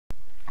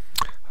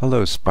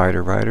Hello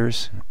Spyder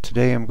Riders.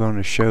 Today I'm going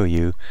to show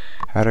you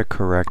how to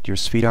correct your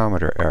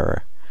speedometer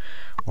error.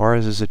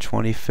 Ours is a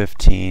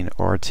 2015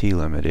 RT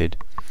Limited,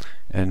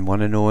 and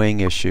one annoying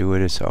issue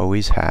it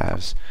always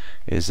has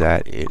is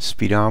that its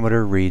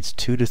speedometer reads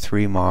 2 to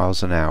 3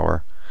 miles an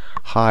hour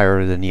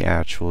higher than the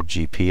actual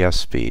GPS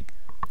speed.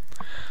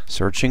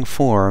 Searching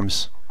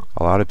forums,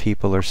 a lot of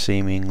people are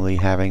seemingly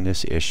having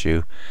this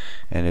issue,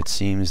 and it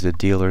seems the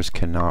dealers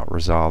cannot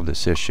resolve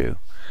this issue.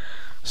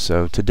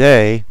 So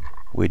today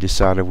we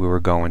decided we were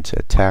going to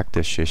attack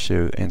this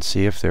issue and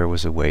see if there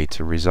was a way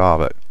to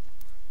resolve it.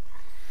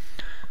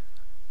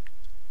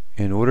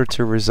 In order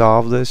to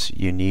resolve this,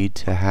 you need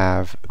to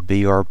have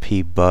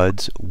BRP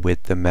buds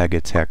with the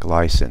Megatech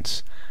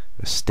license.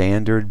 The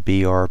standard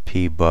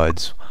BRP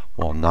buds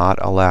will not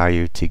allow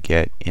you to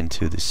get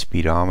into the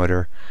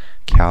speedometer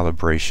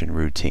calibration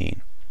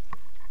routine.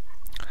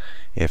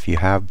 If you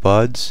have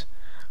buds,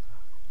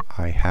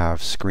 I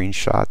have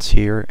screenshots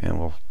here and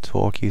we'll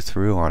talk you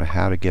through on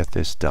how to get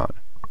this done.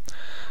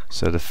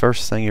 So the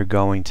first thing you're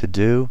going to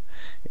do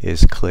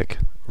is click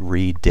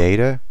Read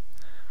Data.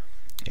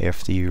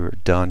 After you're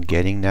done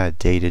getting that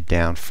data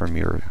down from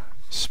your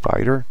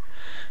Spyder,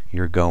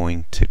 you're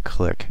going to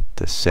click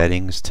the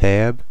Settings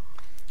tab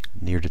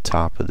near the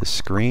top of the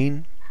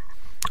screen,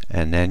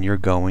 and then you're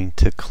going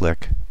to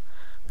click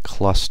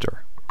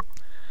Cluster.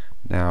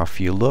 Now if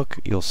you look,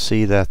 you'll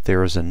see that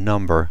there is a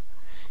number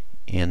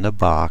in the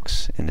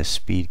box, in the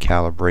speed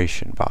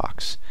calibration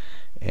box,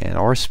 and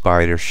our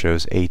Spyder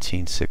shows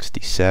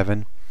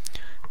 1867.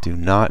 Do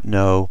not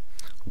know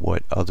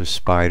what other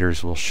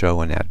Spyders will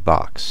show in that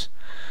box.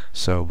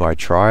 So by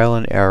trial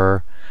and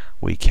error,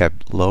 we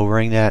kept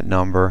lowering that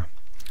number,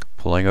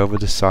 pulling over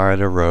the side of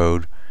the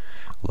road,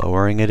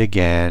 lowering it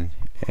again,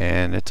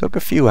 and it took a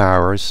few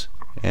hours,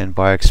 and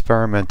by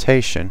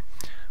experimentation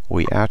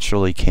we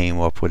actually came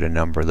up with a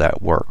number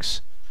that works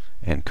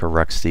and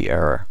corrects the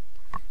error.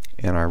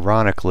 And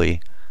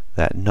ironically,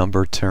 that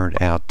number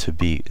turned out to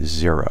be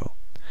 0.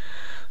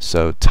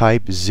 So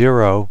type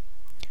 0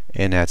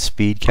 in that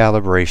speed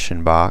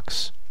calibration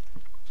box,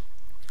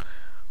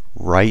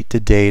 write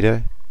the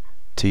data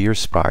to your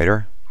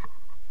Spyder,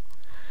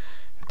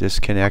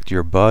 disconnect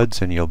your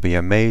buds, and you'll be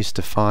amazed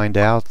to find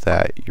out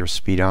that your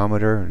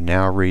speedometer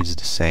now reads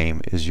the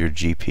same as your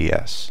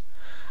GPS.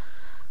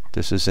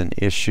 This is an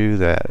issue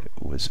that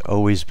was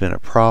always been a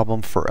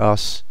problem for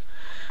us.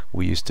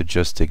 We used to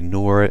just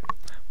ignore it.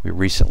 We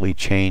recently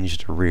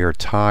changed the rear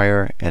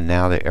tire, and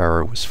now the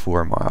error was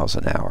 4 miles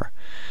an hour.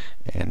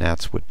 And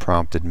that's what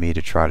prompted me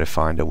to try to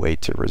find a way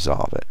to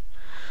resolve it.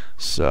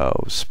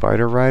 So,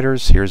 Spyder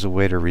Riders, here's a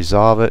way to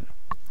resolve it.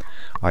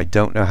 I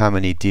don't know how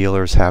many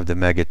dealers have the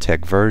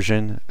Megatech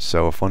version,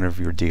 so if one of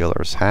your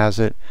dealers has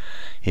it,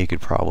 he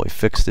could probably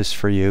fix this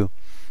for you.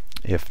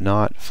 If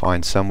not,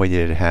 find somebody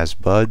that has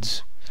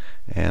buds,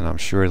 and I'm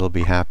sure they'll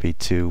be happy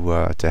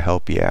to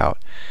help you out.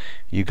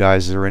 You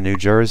guys that are in New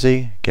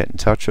Jersey, get in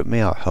touch with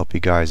me. I'll help you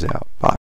guys out. Bye.